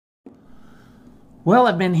Well,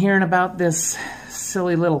 I've been hearing about this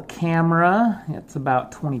silly little camera. It's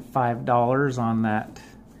about $25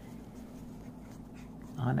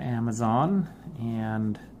 on Amazon,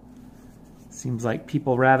 and seems like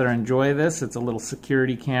people rather enjoy this. It's a little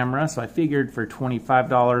security camera, so I figured for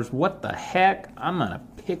 $25, what the heck? I'm gonna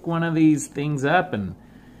pick one of these things up and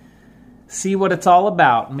see what it's all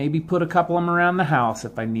about. Maybe put a couple of them around the house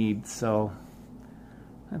if I need. So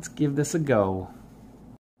let's give this a go.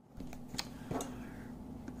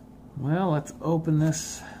 Well, let's open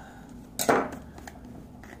this,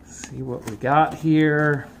 see what we got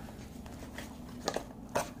here.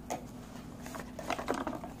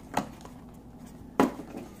 A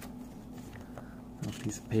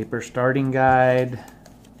piece of paper, starting guide.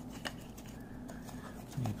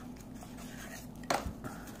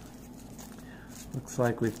 Looks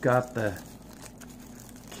like we've got the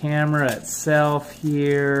camera itself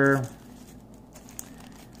here.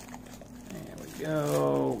 There we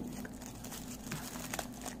go.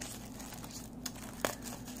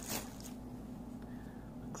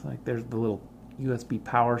 Looks like there's the little USB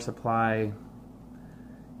power supply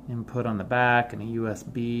input on the back and a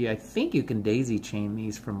USB. I think you can daisy chain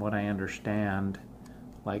these from what I understand,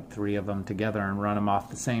 like 3 of them together and run them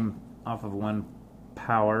off of one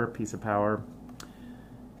piece of power.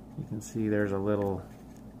 You can see there's a little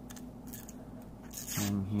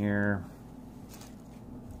thing here.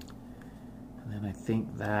 And then I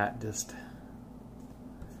think that just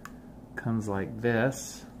comes like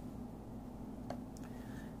this.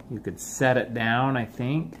 You could set it down, I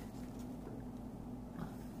think.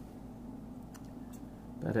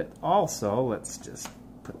 But it also, let's just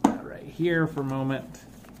put that right here for a moment.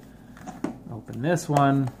 Open this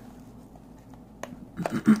one.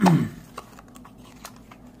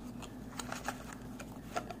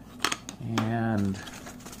 And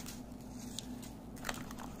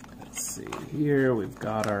let's see here, we've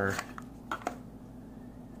got our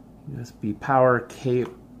USB power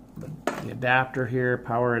cable, the adapter here,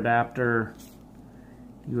 power adapter,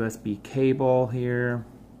 USB cable here.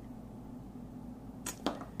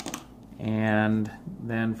 And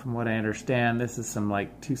then from what I understand, this is some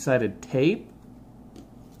like 2-sided tape.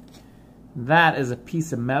 That is a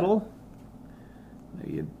piece of metal that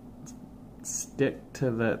you stick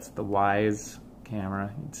to it's the Wyze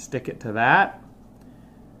camera. You'd stick it to that.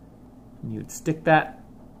 And you'd stick that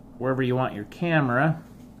wherever you want your camera.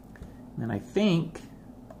 And then I think,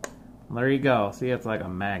 well, there you go. See, it's like a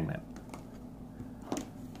magnet.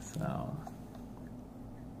 So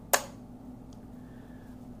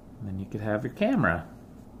then you could have your camera.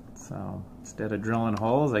 So instead of drilling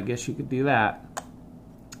holes, I guess you could do that.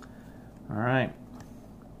 All right.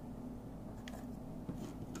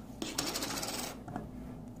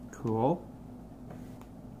 Cool.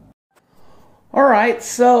 All right,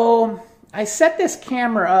 so I set this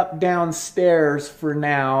camera up downstairs for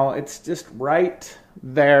now. It's just right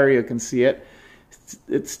there, you can see it.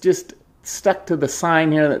 It's just stuck to the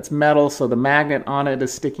sign here that's metal, so the magnet on it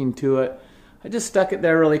is sticking to it. I just stuck it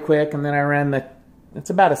there really quick, and then I ran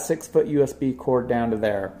it's about a 6-foot USB cord down to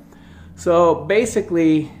there. So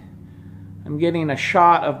basically, I'm getting a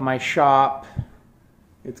shot of my shop.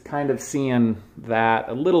 It's kind of seeing that,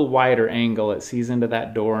 a little wider angle. It sees into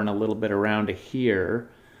that door and a little bit around to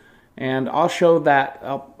here. And I'll show that,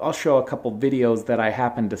 I'll show a couple videos that I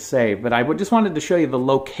happen to save. But I just wanted to show you the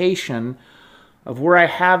location of where I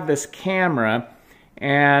have this camera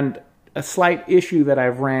and a slight issue that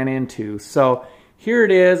I've ran into. So here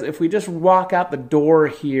it is. If we just walk out the door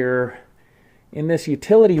here, in this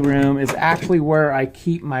utility room is actually where I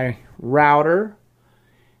keep my router,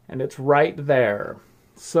 and it's right there.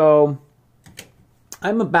 So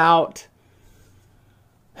I'm about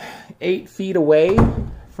 8 feet away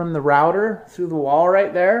from the router through the wall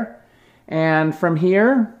right there. And from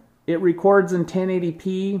here, it records in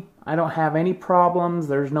 1080p. I don't have any problems.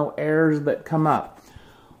 There's no errors that come up.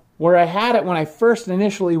 Where I had it when I first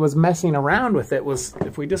initially was messing around with it was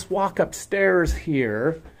if we just walk upstairs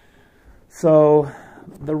here. So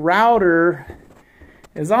the router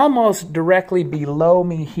is almost directly below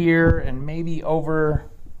me here and maybe over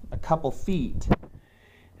a couple feet.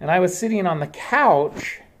 And I was sitting on the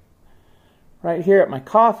couch right here at my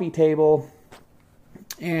coffee table,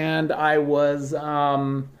 and I was,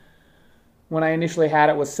 when I initially had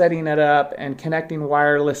it, was setting it up and connecting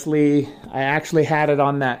wirelessly. I actually had it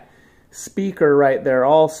on that speaker right there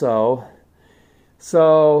also.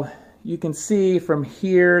 So you can see from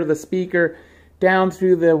here, the speaker down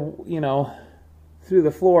through the, through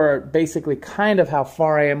the floor, basically kind of how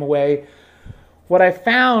far I am away. What I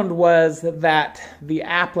found was that the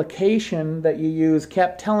application that you use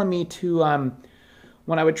kept telling me to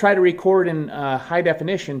when I would try to record in high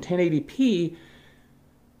definition 1080p,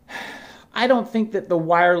 I don't think that the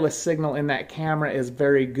wireless signal in that camera is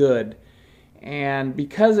very good. And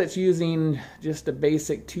because it's using just a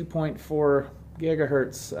basic 2.4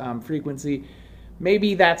 gigahertz frequency,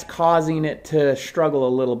 maybe that's causing it to struggle a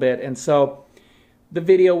little bit. And so the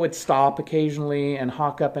video would stop occasionally and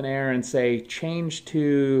hawk up in air and say, change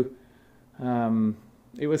to,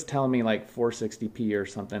 it was telling me like 460p or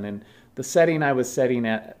something. And the setting I was setting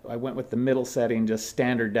at, I went with the middle setting, just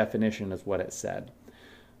standard definition is what it said.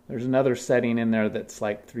 There's another setting in there that's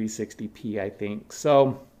like 360p, I think.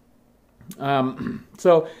 So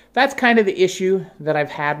that's kind of the issue that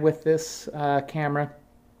I've had with this camera.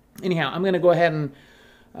 Anyhow, I'm going to go ahead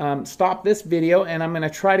and stop this video, and I'm going to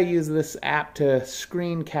try to use this app to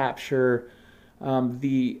screen capture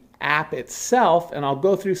the app itself, and I'll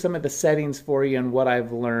go through some of the settings for you and what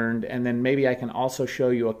I've learned, and then maybe I can also show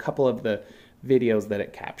you a couple of the videos that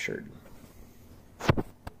it captured.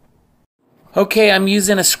 Okay, I'm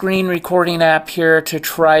using a screen recording app here to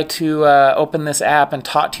try to open this app and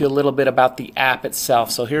talk to you a little bit about the app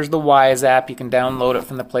itself. So here's the Wyze app. You can download it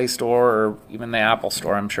from the Play Store or even the Apple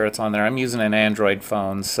Store. I'm sure it's on there. I'm using an Android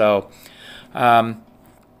phone. So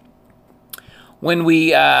when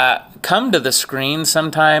we come to the screen,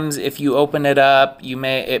 sometimes if you open it up,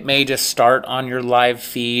 it may just start on your live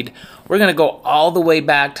feed. We're going to go all the way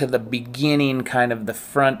back to the beginning, kind of the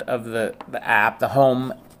front of the app, the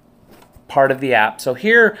home part of the app. So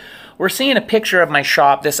here we're seeing a picture of my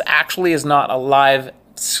shop. This actually is not a live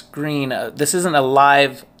screen. This isn't a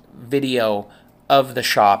live video of the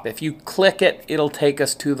shop. If you click it, it'll take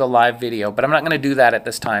us to the live video, but I'm not going to do that at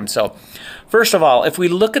this time. So first of all, if we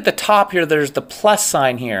look at the top here, there's the plus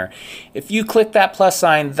sign here. If you click that plus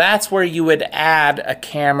sign, that's where you would add a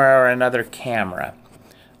camera or another camera.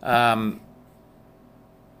 That's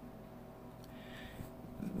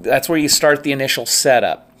where you start the initial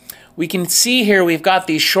setup. We can see here we've got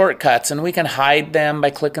these shortcuts, and we can hide them by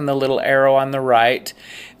clicking the little arrow on the right.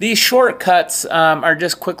 These shortcuts are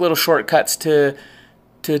just quick little shortcuts to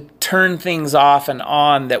turn things off and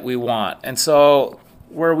on that we want. And so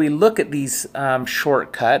where we look at these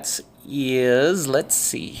shortcuts is, let's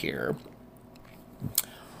see here.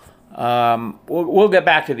 We'll get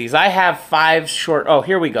back to these. I have 5 oh,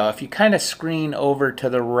 here we go. If you kind of screen over to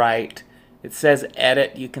the right, it says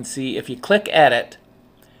edit. You can see if you click edit,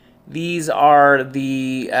 these are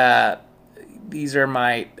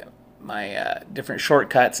my different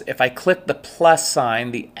shortcuts. If I click the plus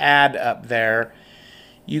sign, the add up there,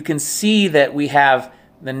 you can see that we have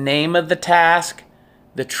the name of the task,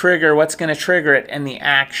 the trigger, what's going to trigger it, and the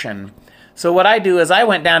action. So what I do is I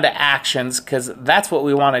went down to actions because that's what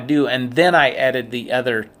we want to do, and then I added the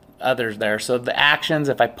others there. So the actions,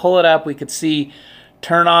 if I pull it up, we could see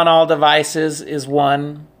turn on all devices is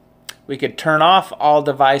one. We could turn off all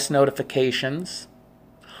device notifications.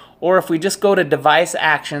 Or if we just go to device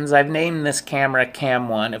actions, I've named this camera Cam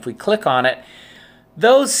 1. If we click on it,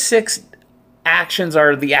 those 6 actions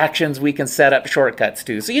are the actions we can set up shortcuts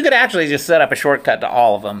to. So you could actually just set up a shortcut to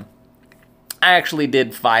all of them. I actually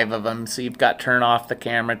did 5 of them. So you've got turn off the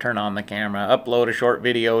camera, turn on the camera, upload a short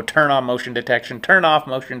video, turn on motion detection, turn off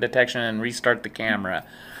motion detection, and restart the camera.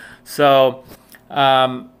 So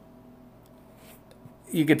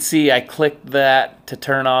you could see I clicked that to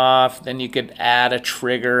turn off, then you could add a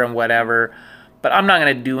trigger and whatever, but I'm not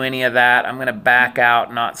going to do any of that. I'm going to back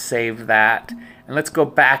out, not save that, and let's go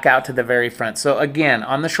back out to the very front. So again,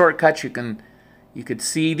 on the shortcuts, you could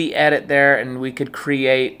see the edit there, and we could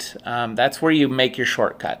create, that's where you make your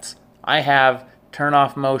shortcuts. I have turn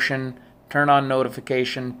off motion, turn on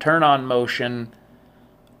notification, turn on motion,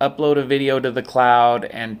 upload a video to the cloud,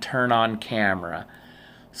 and turn on camera.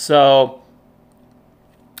 So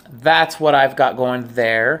that's what I've got going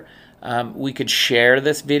there. We could share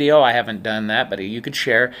this video. I haven't done that, but you could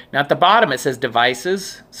share. Now at the bottom it says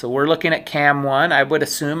devices. So we're looking at Cam 1. I would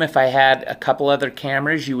assume if I had a couple other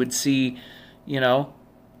cameras, you would see, you know,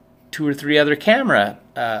 2 or 3 other camera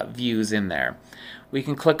views in there. We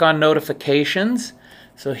can click on notifications.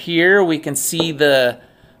 So here we can see the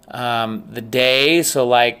day. So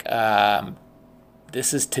like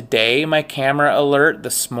this is today, my camera alert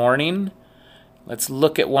this morning. Let's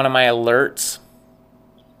look at one of my alerts.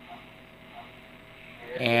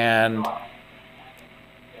 And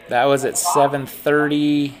that was at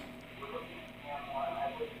 7:30.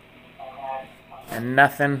 And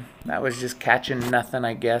nothing. That was just catching nothing,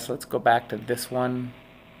 I guess. Let's go back to this one.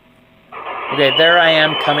 Okay, there I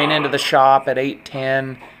am coming into the shop at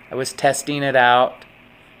 8:10. I was testing it out.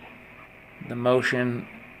 The motion.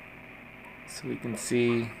 So we can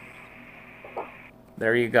see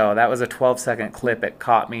there you go. That was a 12-second clip. It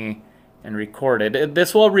caught me and recorded.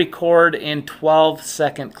 This will record in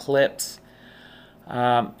 12-second clips.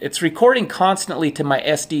 It's recording constantly to my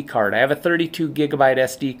SD card. I have a 32 gigabyte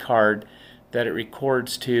SD card that it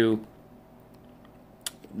records to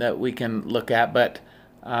that we can look at, but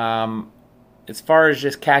as far as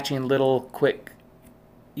just catching little quick,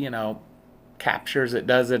 you know, captures, it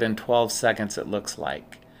does it in 12 seconds, it looks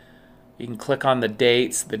like. You can click on the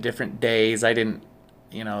dates, the different days. I didn't,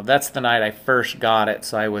 you know, that's the night I first got it,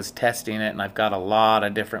 so I was testing it, and I've got a lot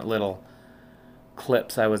of different little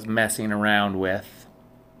clips I was messing around with.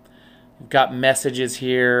 We've got messages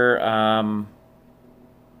here. I'm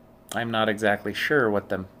not exactly sure what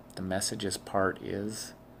the messages part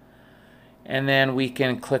is. And then we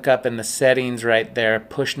can click up in the settings right there,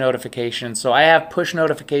 push notifications. So I have push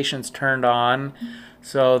notifications turned on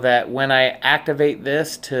so that when I activate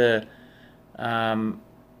this to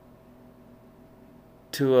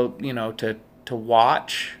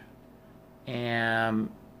watch, and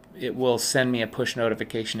it will send me a push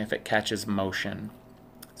notification if it catches motion.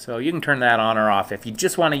 So you can turn that on or off. If you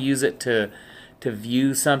just want to use it to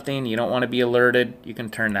view something, you don't want to be alerted, you can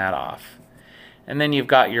turn that off. And then you've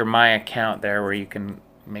got your My Account there where you can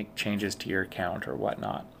make changes to your account or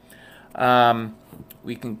whatnot.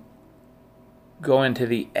 We can go into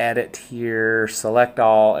the edit here, select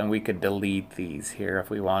all, and we could delete these here if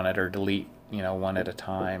we wanted, or delete, you know, one at a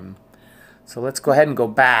time. So let's go ahead and go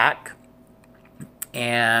back,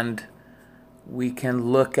 and we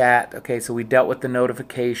can look at, okay, so we dealt with the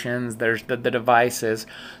notifications, there's the devices.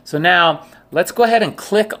 So now let's go ahead and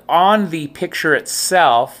click on the picture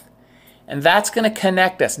itself, and that's going to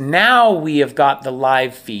connect us. Now we have got the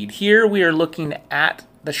live feed. Here we are looking at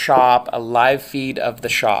the shop, a live feed of the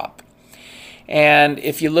shop. And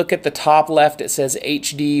if you look at the top left, it says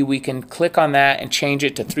HD. We can click on that and change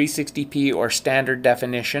it to 360p or standard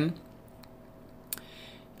definition.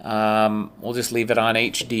 We'll just leave it on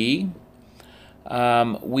HD.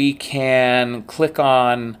 We can click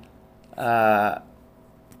on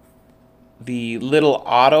the little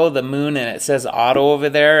auto, the moon, and it says auto over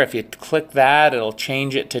there. If you click that, it'll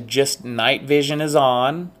change it to just night vision is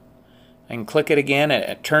on. I can click it again, and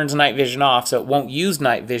it turns night vision off, so it won't use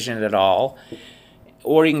night vision at all.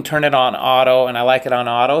 Or you can turn it on auto, and I like it on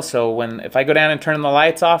auto, so if I go down and turn the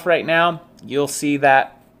lights off right now, you'll see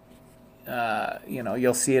that, you know,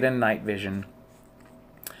 you'll see it in night vision.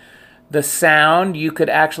 The sound, you could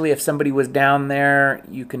actually, if somebody was down there,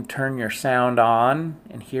 you can turn your sound on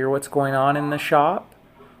and hear what's going on in the shop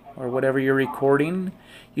or whatever you're recording.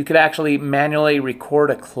 You could actually manually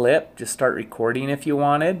record a clip, just start recording if you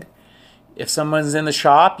wanted. If someone's in the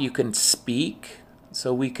shop, you can speak.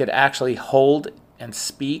 So we could actually hold and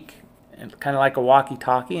speak, and kind of like a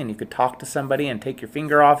walkie-talkie, and you could talk to somebody and take your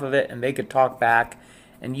finger off of it, and they could talk back,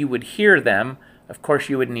 and you would hear them. Of course,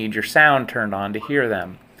 you would need your sound turned on to hear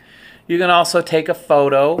them. You can also take a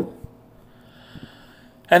photo.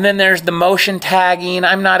 And then there's the motion tagging.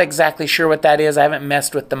 I'm not exactly sure what that is. I haven't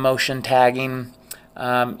messed with the motion tagging.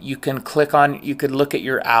 You can click on, you could look at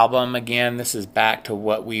your album. Again, this is back to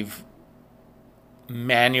what we've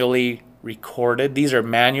manually recorded. These are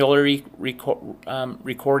manual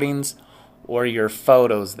recordings or your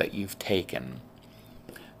photos that you've taken.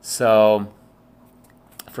 So,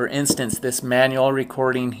 for instance, this manual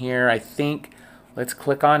recording here, I think, let's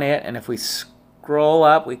click on it, and if we scroll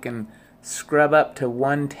up, we can scrub up to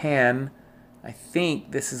 110. I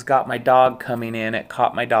think this has got my dog coming in. It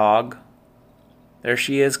caught my dog. There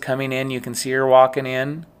she is coming in. You can see her walking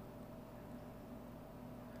in.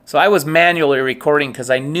 So I was manually recording because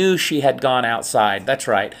I knew she had gone outside. That's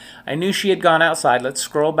right. I knew she had gone outside. Let's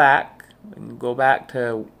scroll back. We can go back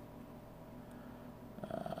to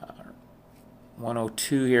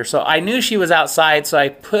 102 here. So I knew she was outside, so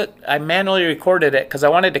I manually recorded it because I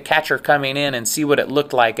wanted to catch her coming in and see what it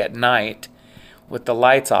looked like at night with the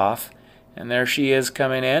lights off. And there she is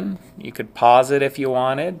coming in. You could pause it if you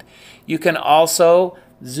wanted. You can also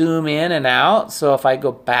zoom in and out. So if I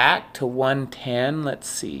go back to 110, let's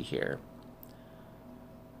see here.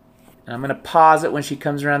 And I'm going to pause it when she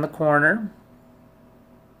comes around the corner.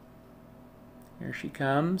 Here she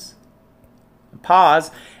comes.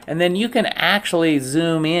 Pause, and then you can actually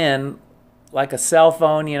zoom in like a cell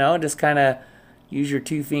phone, you know, just kind of use your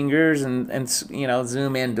two fingers and you know,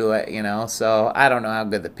 zoom into it, you know. So I don't know how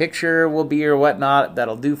good the picture will be or whatnot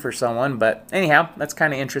that'll do for someone, but anyhow, that's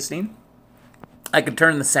kind of interesting. I could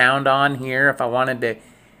turn the sound on here if I wanted to,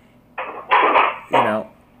 you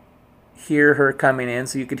know, hear her coming in,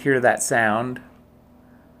 so you could hear that sound.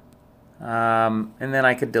 And then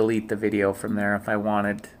I could delete the video from there if I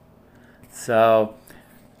wanted. So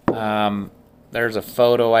there's a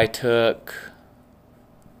photo I took.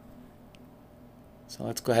 So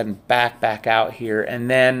let's go ahead and back out here. And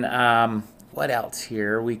then what else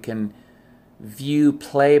here? We can view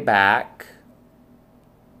playback.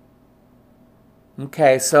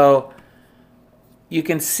 Okay, so you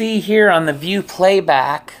can see here on the view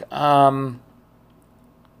playback, the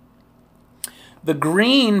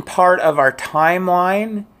green part of our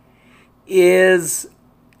timeline is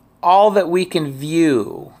all that we can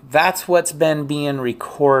view. That's what's been being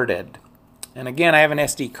recorded. And again, I have an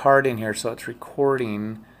SD card in here, so it's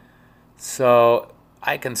recording. So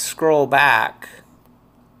I can scroll back.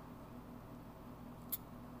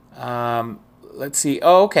 Let's see.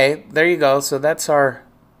 Oh, okay. There you go. So that's our...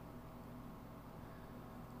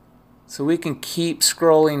 So we can keep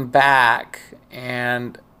scrolling back,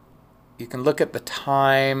 and you can look at the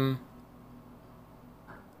time.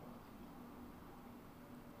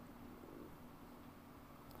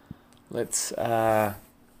 Let's...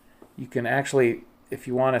 you can actually, if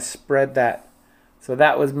you want to spread that, so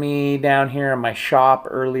that was me down here in my shop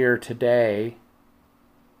earlier today.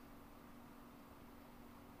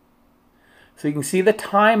 So you can see the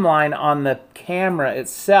timeline on the camera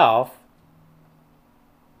itself.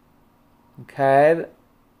 Okay,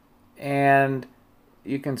 and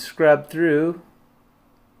you can scrub through.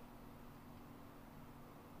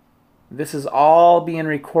 This is all being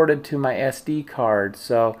recorded to my SD card,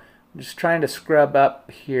 so I'm just trying to scrub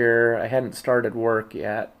up here. I hadn't started work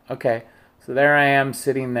yet. Okay, so there I am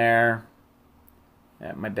sitting there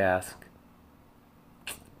at my desk.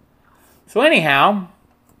 So anyhow,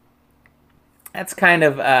 that's kind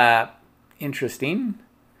of interesting.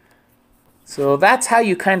 So that's how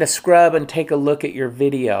you kind of scrub and take a look at your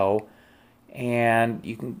video, and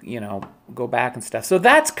you can, you know, go back and stuff. So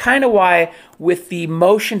that's kind of why with the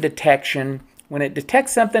motion detection, when it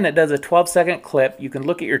detects something, it does a 12-second clip. You can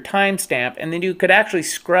look at your timestamp, and then you could actually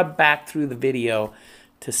scrub back through the video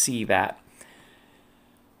to see that.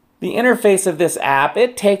 The interface of this app,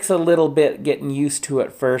 it takes a little bit getting used to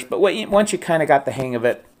it first, but once you kind of got the hang of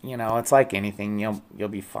it, you know, it's like anything, you'll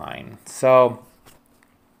be fine. So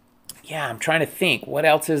yeah, I'm trying to think, what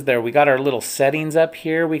else is there? We got our little settings up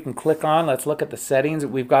here we can click on. Let's look at the settings.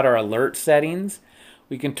 We've got our alert settings.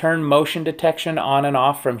 We can turn motion detection on and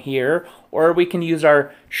off from here, or we can use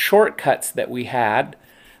our shortcuts that we had.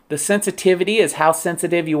 The sensitivity is how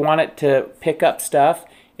sensitive you want it to pick up stuff.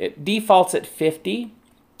 It defaults at 50.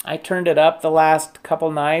 I turned it up the last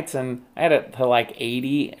couple nights, and I had it to like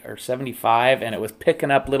 80 or 75, and it was picking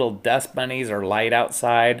up little dust bunnies or light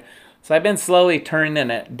outside. So I've been slowly turning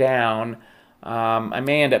it down. I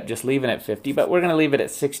may end up just leaving it at 50, but we're going to leave it at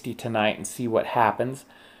 60 tonight and see what happens.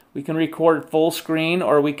 We can record full screen,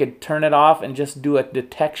 or we could turn it off and just do a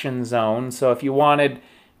detection zone. So if you wanted,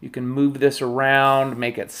 you can move this around,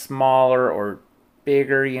 make it smaller or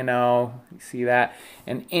bigger, you know, you see that?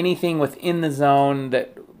 And anything within the zone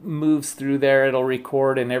that moves through there, it'll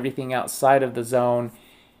record, and everything outside of the zone,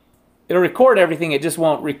 it'll record everything, it just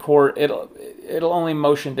won't record, it'll only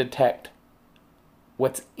motion detect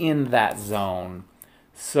what's in that zone.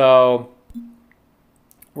 So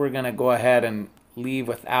we're going to go ahead and leave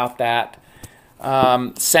without that.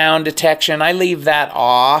 Sound detection, I leave that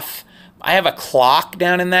off. I have a clock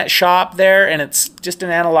down in that shop there, and it's just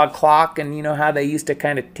an analog clock, and you know how they used to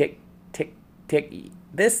kind of tick, tick, tick.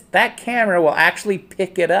 That camera will actually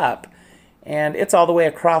pick it up, and it's all the way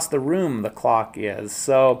across the room, the clock is.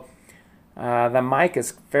 So the mic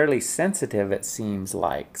is fairly sensitive, it seems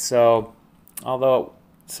like. So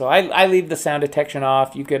I leave the sound detection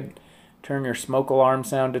off. You could turn your smoke alarm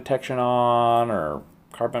sound detection on, or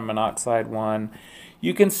carbon monoxide one.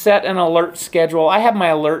 You can set an alert schedule. I have my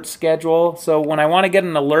alert schedule, so when I want to get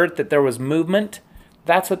an alert that there was movement,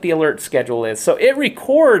 that's what the alert schedule is. So it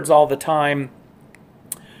records all the time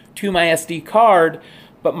to my SD card,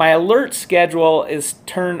 but my alert schedule is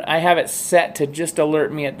I have it set to just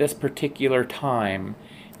alert me at this particular time.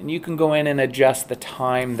 And you can go in and adjust the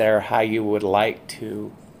time there how you would like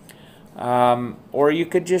to. Or you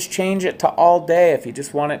could just change it to all day if you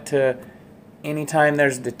just want it to, anytime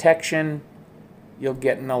there's detection, you'll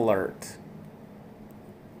get an alert.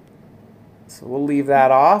 So we'll leave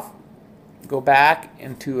that off. Go back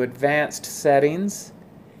into advanced settings,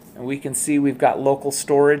 and we can see we've got local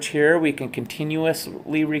storage here. We can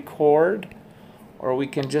continuously record, or we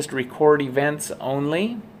can just record events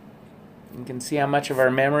only. You can see how much of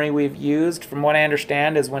our memory we've used. From what I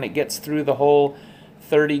understand is when it gets through the whole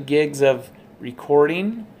 30 gigs of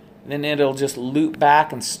recording, then it'll just loop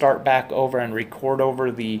back and start back over and record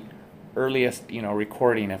over the earliest,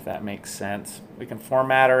 recording, if that makes sense. We can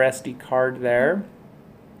format our SD card there.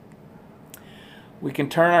 We can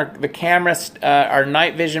turn the camera, our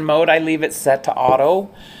night vision mode, I leave it set to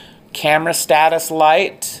auto. Camera status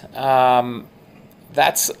light,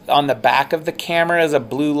 that's on the back of the camera, is a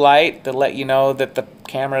blue light to let you know that the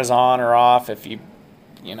camera is on or off. If you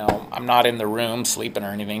know, I'm not in the room sleeping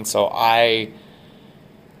or anything, so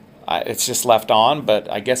it's just left on. But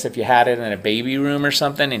I guess if you had it in a baby room or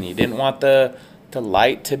something and you didn't want the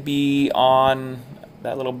light to be on,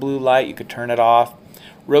 that little blue light, you could turn it off.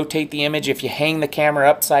 Rotate the image. If you hang the camera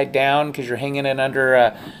upside down because you're hanging it under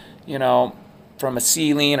a, you know, from a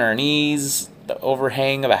ceiling or an eaves, the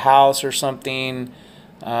overhang of a house or something,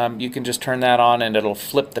 you can just turn that on and it'll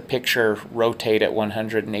flip the picture, rotate at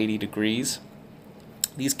 180 degrees.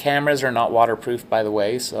 These cameras are not waterproof, by the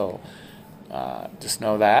way, so just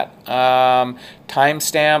know that.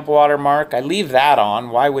 Timestamp watermark, I leave that on.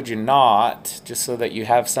 Why would you not? Just so that you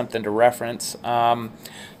have something to reference.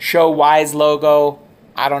 Show Wyze logo.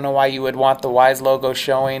 I don't know why you would want the Wyze logo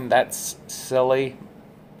showing. That's silly.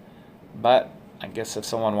 But I guess if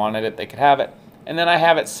someone wanted it, they could have it. And then I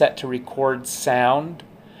have it set to record sound.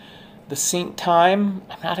 The sync time,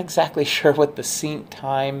 I'm not exactly sure what the sync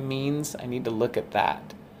time means. I need to look at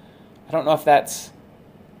that. I don't know if that's,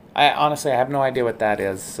 honestly, I have no idea what that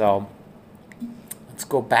is. So let's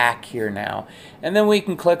go back here now. And then we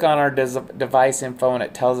can click on our device info and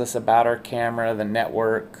it tells us about our camera, the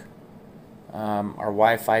network, our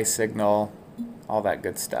Wi-Fi signal, all that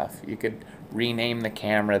good stuff. You could rename the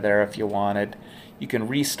camera there if you wanted. You can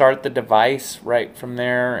restart the device right from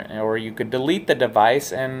there, or you could delete the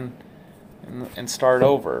device and start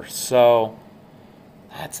over. So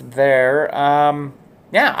that's there.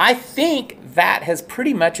 Yeah, I think that has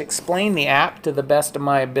pretty much explained the app to the best of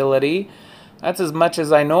my ability. That's as much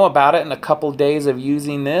as I know about it in a couple days of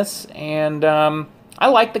using this, and I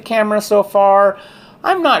like the camera so far.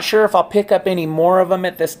 I'm not sure if I'll pick up any more of them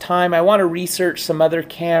at this time. I want to research some other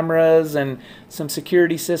cameras and some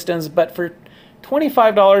security systems, but for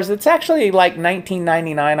 $25, it's actually like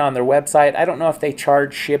 $19.99 on their website. I don't know if they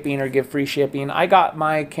charge shipping or give free shipping. I got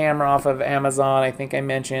my camera off of Amazon, I think I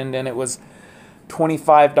mentioned, and it was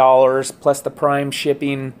 $25 plus the Prime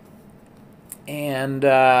shipping. And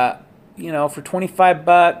you know, for 25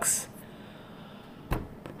 bucks,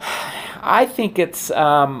 I think it's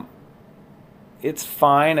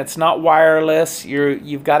fine. It's not wireless.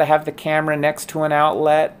 You've got to have the camera next to an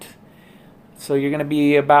outlet. So you're going to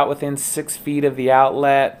be about within 6 feet of the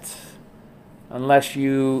outlet, unless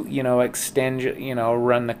you extend,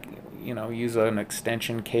 run the, use an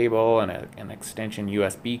extension cable and an extension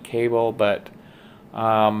USB cable. But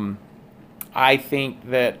I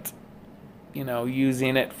think that,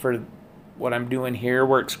 using it for what I'm doing here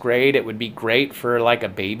works great. It would be great for like a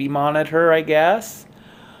baby monitor, I guess.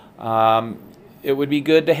 It would be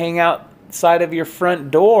good to hang outside of your front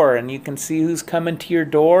door and you can see who's coming to your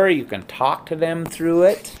door. You can talk to them through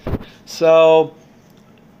it. So,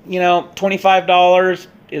 $25,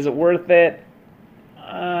 is it worth it?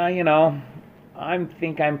 I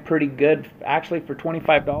think I'm pretty good. Actually, for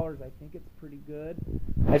 $25, I think it's pretty good.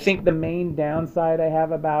 I think the main downside I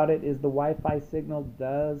have about it is the Wi-Fi signal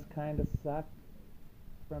does kind of suck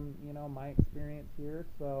from, my experience here.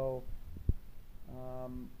 So,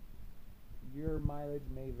 your mileage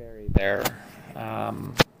may vary there.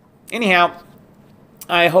 Anyhow,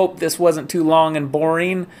 I hope this wasn't too long and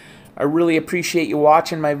boring. I really appreciate you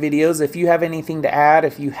watching my videos. If you have anything to add,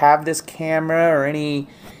 if you have this camera or any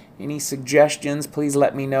suggestions, please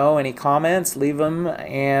let me know. Any comments, leave them.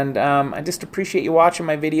 And I just appreciate you watching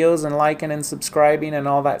my videos and liking and subscribing and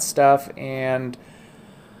all that stuff. And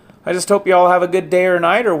I just hope you all have a good day or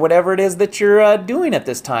night or whatever it is that you're doing at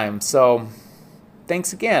this time. So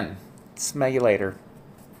thanks again. Smell you later.